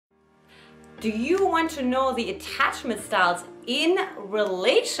Do you want to know the attachment styles in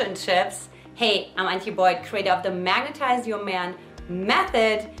relationships? Hey, I'm Antje Boyd, creator of the Magnetize Your Man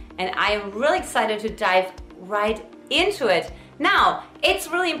method, and I am really excited to dive right into it. Now, it's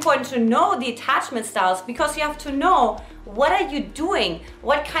really important to know the attachment styles because you have to know what are you doing,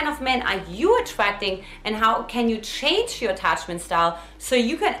 what kind of men are you attracting, and how can you change your attachment style so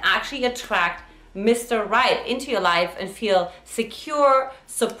you can actually attract Mr. Right into your life and feel secure,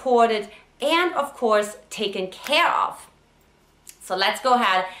 supported, and of course taken care of. So let's go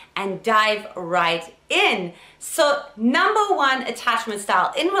ahead and dive right in. So number one attachment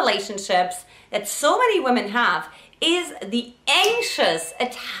style in relationships that so many women have is the anxious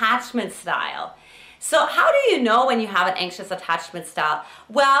attachment style. So how do you know when you have an anxious attachment style?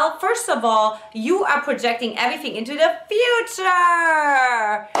 Well, first of all, you are projecting everything into the future,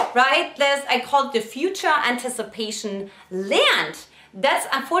 right? I call it the future anticipation land. That's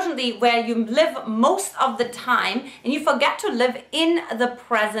unfortunately where you live most of the time, and you forget to live in the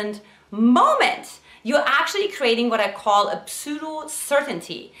present moment. You're actually creating what I call a pseudo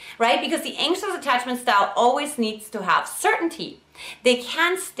certainty, right? Because the anxious attachment style always needs to have certainty. They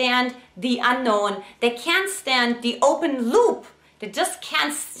can't stand the unknown. They can't stand the open loop. They just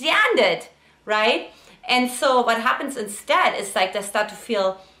can't stand it, right? And so what happens instead is like they start to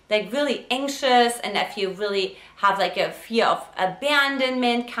feel like really anxious, and if you really have like a fear of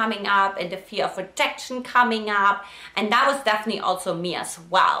abandonment coming up and the fear of rejection coming up, and that was definitely also me as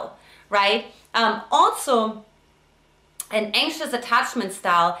well, right? Also, an anxious attachment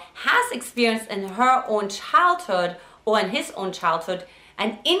style has experienced in her own childhood or in his own childhood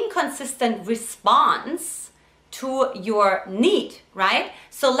an inconsistent response to your need, right?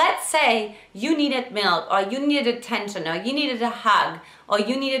 So let's say you needed milk, or you needed attention, or you needed a hug, or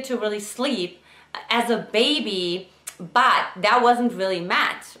you needed to really sleep as a baby, but that wasn't really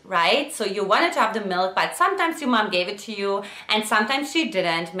met, right? So you wanted to have the milk, but sometimes your mom gave it to you and sometimes she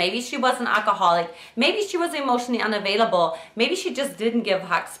didn't. Maybe she was an alcoholic. Maybe she was emotionally unavailable. Maybe she just didn't give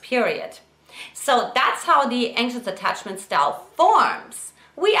hugs, period. So that's how the anxious attachment style forms.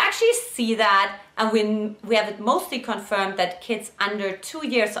 We actually see that, and we have it mostly confirmed that kids under 2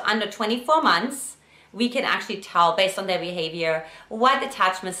 years, so under 24 months, we can actually tell based on their behavior what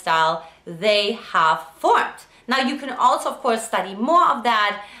attachment style they have formed. Now you can also, of course, study more of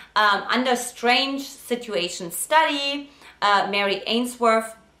that under Strange Situations study. Mary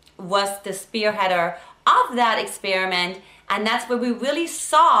Ainsworth was the spearheader of that experiment, and that's where we really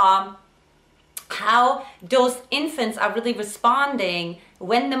saw how those infants are really responding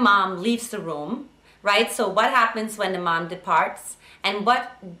when the mom leaves the room, right? So what happens when the mom departs, and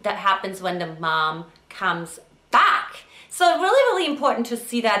what that happens when the mom comes back. So really, really important to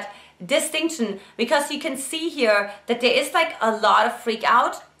see that distinction, because you can see here that there is like a lot of freak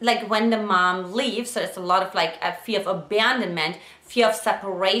out like when the mom leaves. So it's a lot of like a fear of abandonment, fear of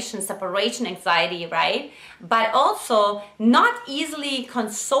separation anxiety, right? But also not easily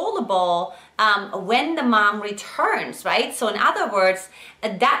consolable when the mom returns, right? So in other words,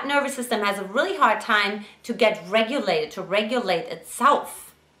 that nervous system has a really hard time to get regulated, to regulate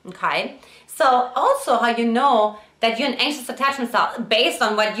itself, okay? So also how you know that you're an anxious attachment style based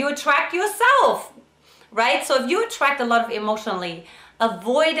on what you attract yourself, right? So if you attract a lot of emotionally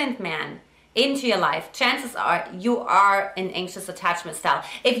avoidant men into your life, chances are you are an anxious attachment style.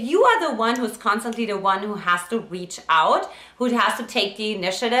 If you are the one who's constantly the one who has to reach out, who has to take the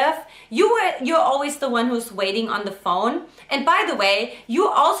initiative, you're always the one who's waiting on the phone. And by the way,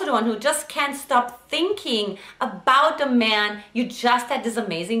 you're also the one who just can't stop thinking about the man you just had this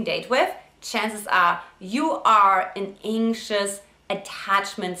amazing date with. Chances are you are an anxious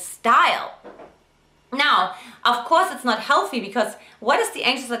attachment style. Now, of course, it's not healthy, because what does the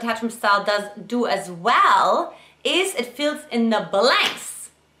anxious attachment style do as well is it fills in the blanks.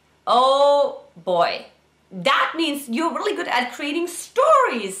 Oh boy, that means you're really good at creating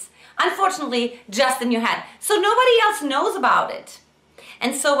stories, unfortunately, just in your head. So nobody else knows about it.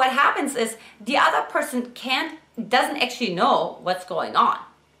 And so what happens is the other person doesn't actually know what's going on,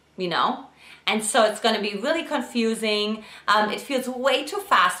 you know? And so it's going to be really confusing. It feels way too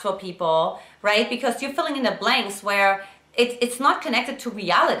fast for people, right? Because you're filling in the blanks where it's not connected to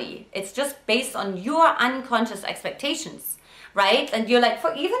reality. It's just based on your unconscious expectations, right? And you're like,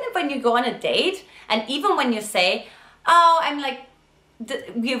 even when you go on a date, and even when you say, oh, I'm like,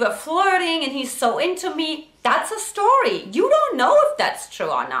 we were flirting and he's so into me, that's a story. You don't know if that's true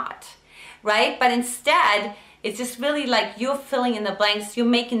or not, right? But instead, it's just really like you're filling in the blanks. You're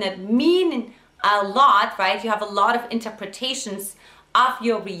making it mean a lot, right? You have a lot of interpretations of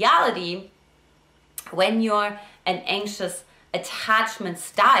your reality when you're an anxious attachment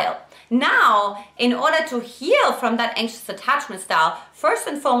style. Now, in order to heal from that anxious attachment style, first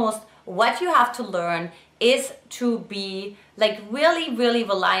and foremost, what you have to learn is to be like really, really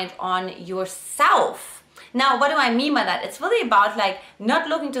reliant on yourself. Now, what do I mean by that? It's really about like not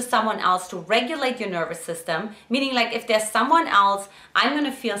looking to someone else to regulate your nervous system, meaning like if there's someone else, I'm going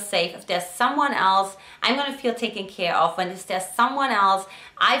to feel safe. If there's someone else, I'm going to feel taken care of. When if there's someone else,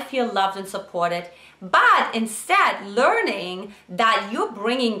 I feel loved and supported. But instead, learning that you're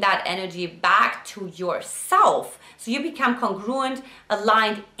bringing that energy back to yourself. So you become congruent,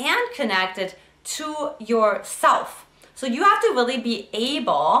 aligned, and connected to yourself. So you have to really be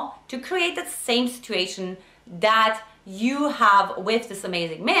able to create that same situation that you have with this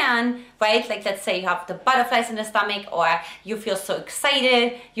amazing man, right? Like let's say you have the butterflies in the stomach, or you feel so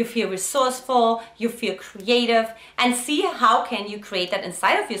excited, you feel resourceful, you feel creative, and see how can you create that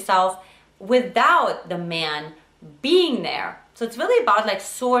inside of yourself without the man being there. So it's really about like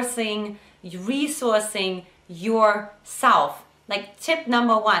resourcing yourself. Like tip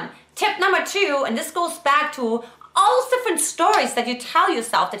number one. Tip number two, and this goes back to all those different stories that you tell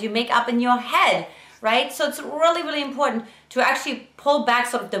yourself, that you make up in your head, right? So it's really, really important to actually pull back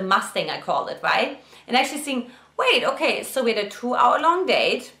sort of the Mustang, I call it, right? And actually think, wait, okay, so we had a 2-hour-long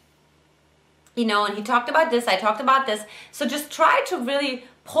date, you know, and he talked about this, I talked about this. So just try to really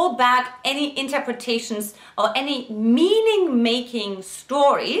pull back any interpretations or any meaning-making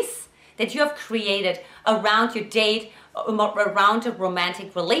stories that you have created around your date, around your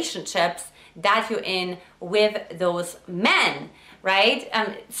romantic relationships that you're in with those men, right?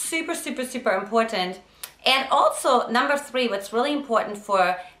 Super, super, super important. And also, number three, what's really important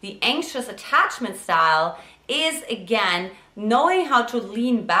for the anxious attachment style is, again, knowing how to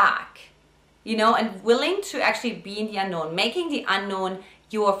lean back, you know, and willing to actually be in the unknown, making the unknown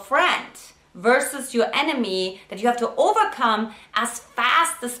your friend versus your enemy that you have to overcome as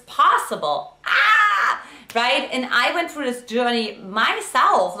fast as possible. Right? And I went through this journey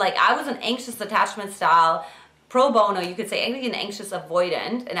myself. Like I was an anxious attachment style, pro bono, you could say, actually an anxious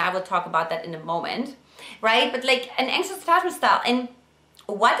avoidant. And I will talk about that in a moment. Right? But like an anxious attachment style. And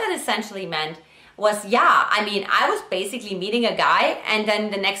what that essentially meant was, yeah, I mean, I was basically meeting a guy and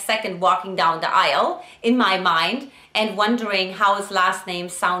then the next second walking down the aisle in my mind and wondering how his last name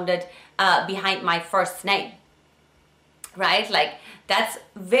sounded behind my first name. Right? Like that's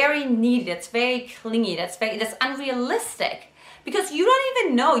very needy, that's very clingy, that's unrealistic because you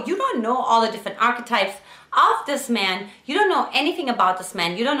don't know all the different archetypes of this man. You don't know anything about this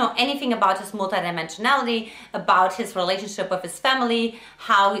man. You don't know anything about his multidimensionality, about his relationship with his family,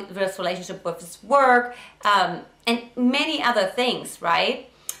 his relationship with his work, and many other things, right?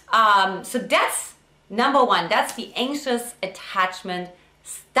 So that's number one. That's the anxious attachment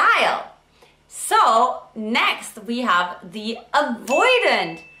style. So next we have the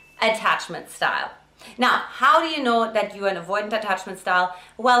avoidant attachment style. Now, how do you know that you're an avoidant attachment style?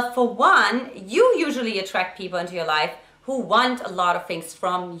 Well, for one, you usually attract people into your life who want a lot of things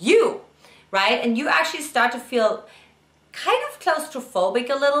from you, right? And you actually start to feel kind of claustrophobic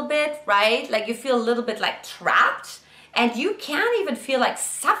a little bit, right? Like you feel a little bit like trapped. And you can't even feel like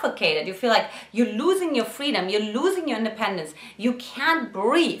suffocated. You feel like you're losing your freedom. You're losing your independence. You can't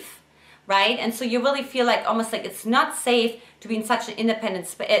breathe. Right? And so you really feel like almost like it's not safe to be in such an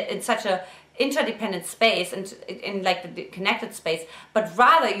in such a interdependent space and in like the connected space, but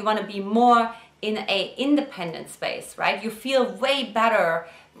rather you want to be more in a independent space, right? You feel way better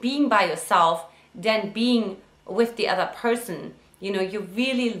being by yourself than being with the other person. You know, you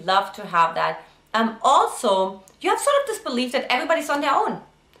really love to have that. Also, you have sort of this belief that everybody's on their own.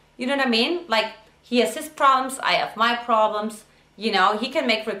 You know what I mean? Like he has his problems, I have my problems. You know, he can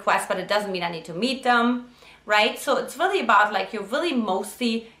make requests, but it doesn't mean I need to meet them, right? So it's really about like you're really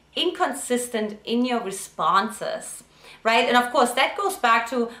mostly inconsistent in your responses, right? And of course, that goes back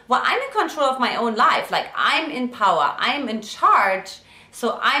to, well, I'm in control of my own life. Like I'm in power, I'm in charge.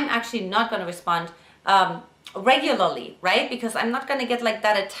 So I'm actually not going to respond regularly, right? Because I'm not going to get like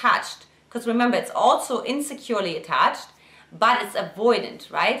that attached. Because remember, it's also insecurely attached, but it's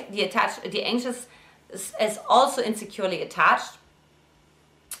avoidant, right? The anxious is also insecurely attached,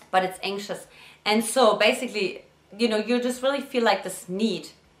 but it's anxious. And so basically, you know, you just really feel like this need.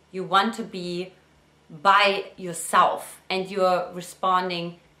 You want to be by yourself and you're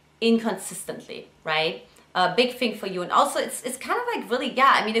responding inconsistently, right? A big thing for you. And also it's kind of like really,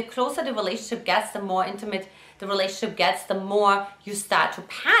 yeah, I mean, the closer the relationship gets, the more intimate the relationship gets, the more you start to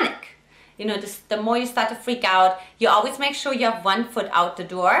panic. You know, the more you start to freak out. You always make sure you have 1 foot out the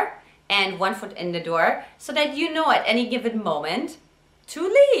door and 1 foot in the door so that you know at any given moment to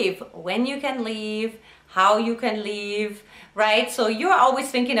leave, when you can leave, how you can leave, right? So you're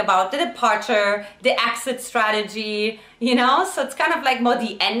always thinking about the departure, the exit strategy, you know? So it's kind of like more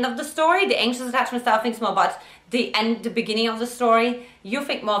the end of the story. The anxious attachment style thinks more about the end, the beginning of the story. You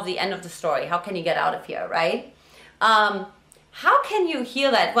think more of the end of the story. How can you get out of here, right? How can you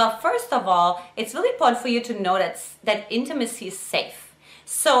heal that? Well, first of all, it's really important for you to know that intimacy is safe.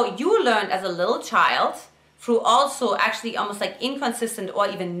 So you learned as a little child through also actually almost like inconsistent or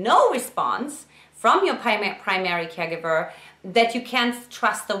even no response from your primary caregiver that you can't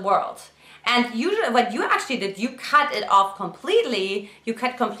trust the world. And usually what you actually did, you cut it off completely. You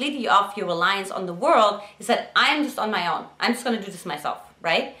cut completely off your reliance on the world. You said, I'm just on my own. I'm just going to do this myself,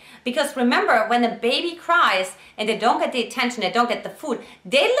 right? Because remember, when a baby cries and they don't get the attention, they don't get the food,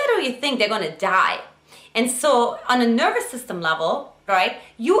 they literally think they're going to die. And so on a nervous system level, right,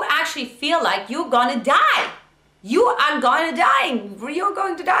 you actually feel like you're going to die. You are going to die. You're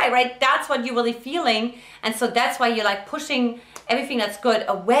going to die, right? That's what you're really feeling. And so that's why you're like pushing everything that's good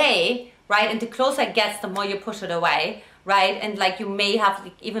away, right? And the closer it gets, the more you push it away, right? And like you may have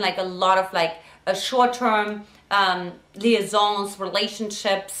even like a lot of like a short-term liaisons,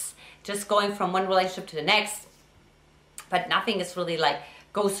 relationships, just going from one relationship to the next. But nothing is really like,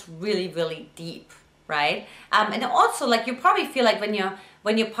 goes really, really deep, right? And also like you probably feel like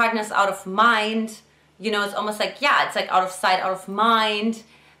when your partner's out of mind, you know, it's almost like, yeah, it's like out of sight, out of mind.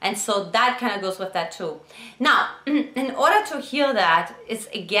 And so that kind of goes with that too. Now, in order to heal that, it's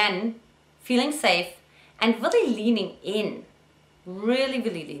again, feeling safe and really leaning in, really,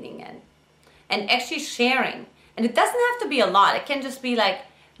 really leaning in and actually sharing. And it doesn't have to be a lot. It can just be like,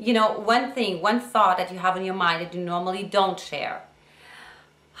 you know, one thing, one thought that you have in your mind that you normally don't share.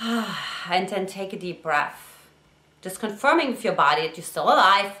 And then take a deep breath. Just confirming with your body that you're still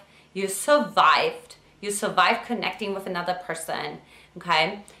alive, you survived connecting with another person,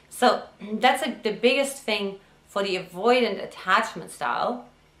 okay? So that's like the biggest thing for the avoidant attachment style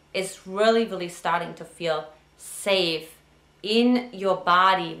is really, really starting to feel safe in your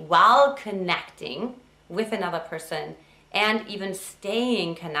body while connecting with another person and even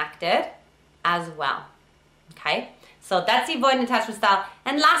staying connected as well, okay? So that's the avoidant attachment style.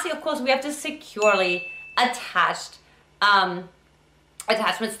 And lastly, of course, we have the securely attached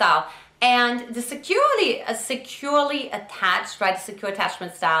attachment style. And the securely attached, right, the secure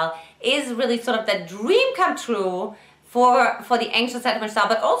attachment style is really sort of the dream come true for the anxious attachment style,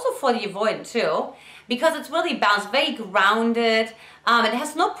 but also for the avoidant too, because it's really balanced, very grounded. It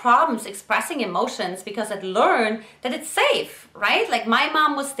has no problems expressing emotions because it learned that it's safe, right? Like my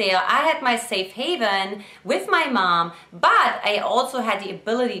mom was there. I had my safe haven with my mom, but I also had the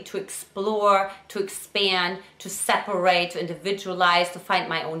ability to explore, to expand, to separate, to individualize, to find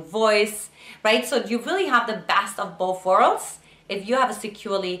my own voice, right? So you really have the best of both worlds if you have a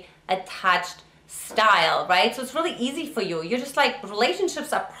securely attached style, right? So it's really easy for you. You're just like,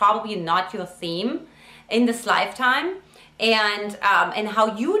 relationships are probably not your theme in this lifetime. And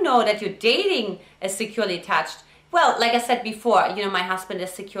how you know that you're dating a securely attached. Well, like I said before, you know, my husband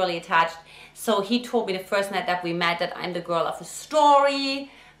is securely attached. So he told me the first night that we met that I'm the girl of the story.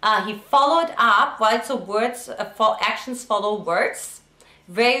 He followed up, right? So actions follow words.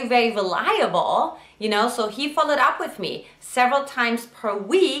 Very, very reliable, you know. So he followed up with me several times per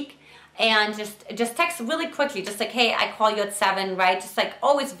week and just text really quickly, just like, hey, I call you at 7, right? Just like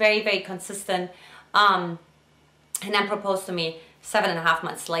always very, very consistent. And then proposed to me 7.5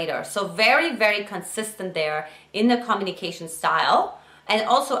 months later. So very, very consistent there in the communication style. And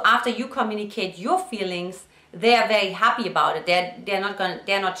also after you communicate your feelings, they are very happy about it.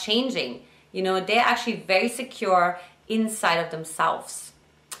 They're not changing. You know, they're actually very secure inside of themselves.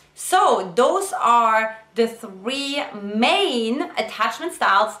 So those are the 3 main attachment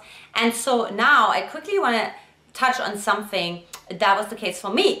styles. And so now I quickly want to touch on something that was the case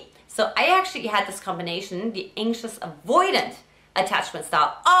for me. So I actually had this combination, the anxious avoidant attachment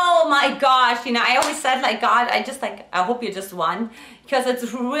style. Oh my gosh, you know, I always said like, God, I hope you just won, because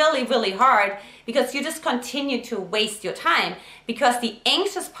it's really, really hard because you just continue to waste your time because the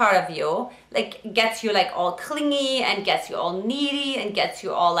anxious part of you like gets you like all clingy and gets you all needy and gets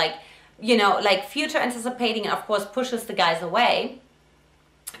you all like, you know, like future anticipating and of course pushes the guys away.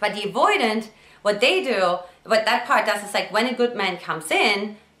 But the avoidant, what that part does is like when a good man comes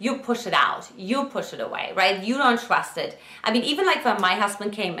in, you push it out, you push it away, right? You don't trust it. I mean, even like when my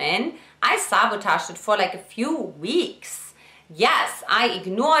husband came in, I sabotaged it for like a few weeks. Yes, I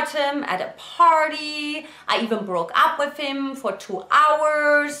ignored him at a party. I even broke up with him for 2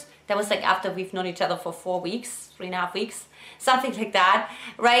 hours. That was like after we've known each other for 4 weeks, 3.5 weeks, something like that,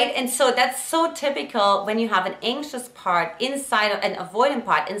 right? And so that's so typical when you have an anxious part inside of an avoidant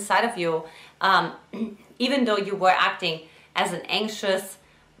part inside of you, even though you were acting as an anxious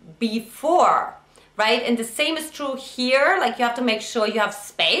before, right? And the same is true here. Like you have to make sure you have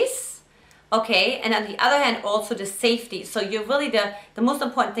space, okay? And on the other hand, also the safety. So you're really, the most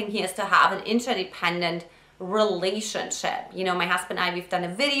important thing here is to have an interdependent relationship. You know, my husband and I, we've done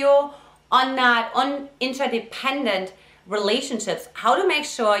a video on that, on interdependent relationships, how to make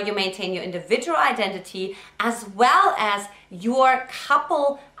sure you maintain your individual identity as well as your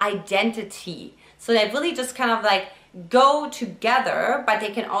couple identity. So they really just kind of like go together, but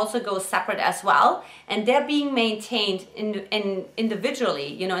they can also go separate as well. And they're being maintained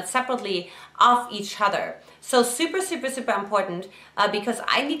individually, you know, and separately of each other. So super, super, super important because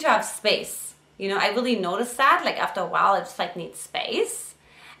I need to have space. You know, I really noticed that, like after a while, I just like need space.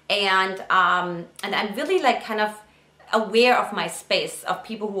 And I'm really like kind of aware of my space, of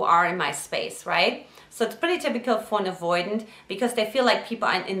people who are in my space, right? So it's pretty typical for an avoidant because they feel like people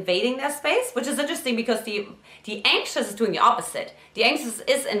are invading their space, which is interesting because the anxious is doing the opposite. The anxious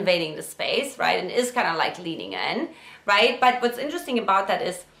is invading the space, right? And is kind of like leaning in, right? But what's interesting about that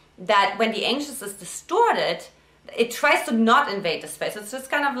is that when the anxious is distorted, it tries to not invade the space. It's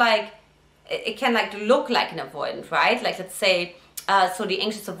just kind of like, it can like look like an avoidant, right? Like let's say, so the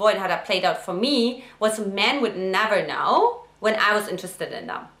anxious avoidant, how that played out for me was men would never know when I was interested in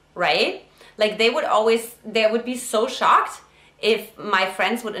them, right? Like they would be so shocked if my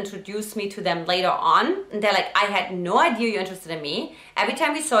friends would introduce me to them later on. And they're like, I had no idea you're interested in me. Every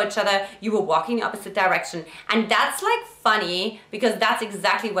time we saw each other, you were walking the opposite direction. And that's like funny because that's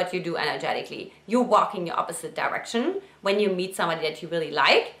exactly what you do energetically. You're walking the opposite direction when you meet somebody that you really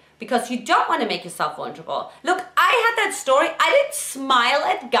like, because you don't want to make yourself vulnerable. Look, I had that story. I didn't smile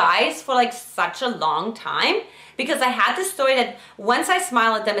at guys for like such a long time because I had this story that once I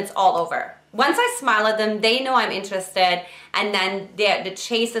smile at them, it's all over. Once I smile at them, they know I'm interested, and then the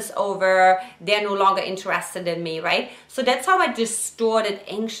chase is over. They're no longer interested in me, right? So that's how my distorted,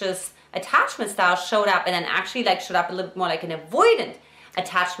 anxious attachment style showed up, and then actually like showed up a little bit more like an avoidant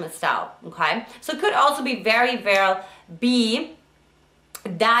attachment style, okay? So it could also be very well be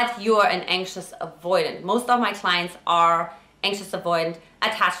that you're an anxious avoidant. Most of my clients are anxious avoidant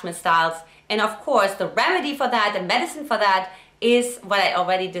attachment styles. And of course, the remedy for that, the medicine for that is what I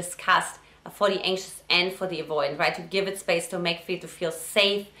already discussed for the anxious and for the avoidant, right? To give it space to to feel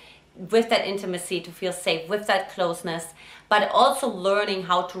safe with that intimacy, to feel safe with that closeness, but also learning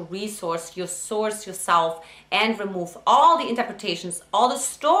how to source yourself and remove all the interpretations, all the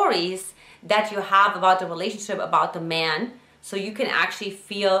stories that you have about the relationship, about the man, so you can actually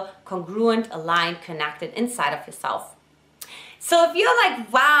feel congruent, aligned, connected inside of yourself. So if you're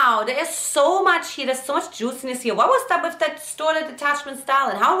like, wow, there's so much here, there's so much juiciness here. What was that with that distorted attachment style?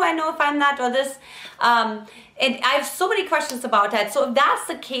 And how do I know if I'm that or this? And I have so many questions about that. So if that's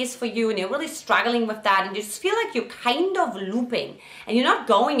the case for you and you're really struggling with that and you just feel like you're kind of looping and you're not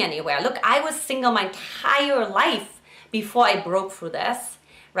going anywhere. Look, I was single my entire life before I broke through this,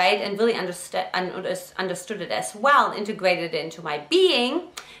 right? And really understood it as well, integrated it into my being.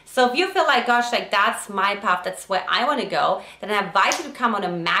 So if you feel like, gosh, like that's my path, that's where I want to go, then I invite you to come on a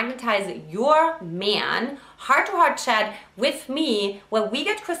Magnetize Your Man heart-to-heart chat with me where we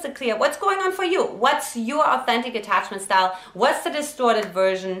get crystal clear what's going on for you. What's your authentic attachment style? What's the distorted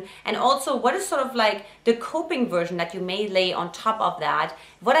version? And also what is sort of like the coping version that you may lay on top of that?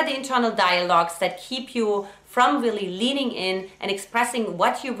 What are the internal dialogues that keep you from really leaning in and expressing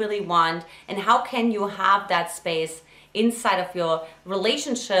what you really want? And how can you have that space inside of your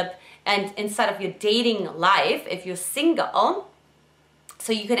relationship and inside of your dating life if you're single,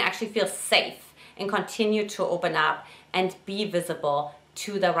 so you can actually feel safe and continue to open up and be visible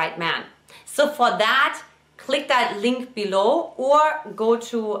to the right man. So for that, click that link below or go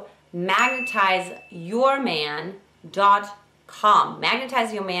to magnetizeyourman.com.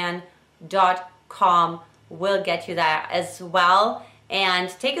 Magnetizeyourman.com will get you there as well. And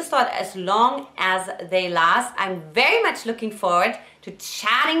take a start as long as they last. I'm very much looking forward to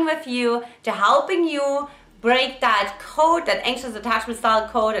chatting with you, to helping you break that code, that anxious attachment style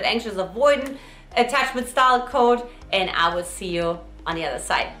code, that anxious avoidant attachment style code, and I will see you on the other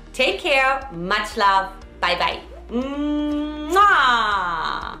side. Take care, much love, bye-bye.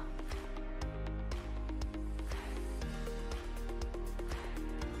 Mwah!